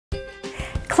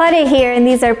Claudia here, and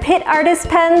these are Pitt Artist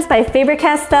Pens by Faber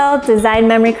Castell Design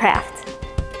Memory Craft.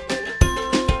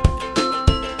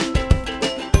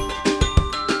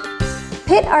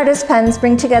 Pitt Artist Pens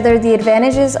bring together the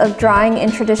advantages of drawing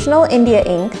in traditional India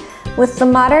ink with the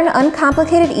modern,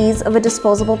 uncomplicated ease of a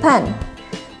disposable pen.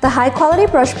 The high-quality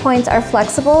brush points are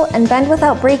flexible and bend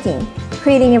without breaking,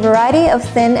 creating a variety of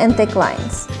thin and thick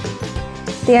lines.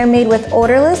 They are made with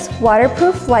odorless,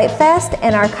 waterproof, lightfast,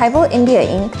 and archival India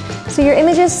ink, so your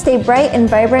images stay bright and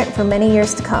vibrant for many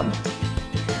years to come.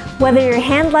 Whether you're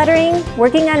hand lettering,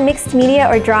 working on mixed media,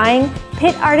 or drawing,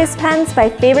 Pitt Artist Pens by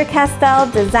Faber Castell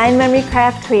Design Memory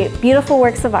Craft create beautiful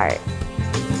works of art.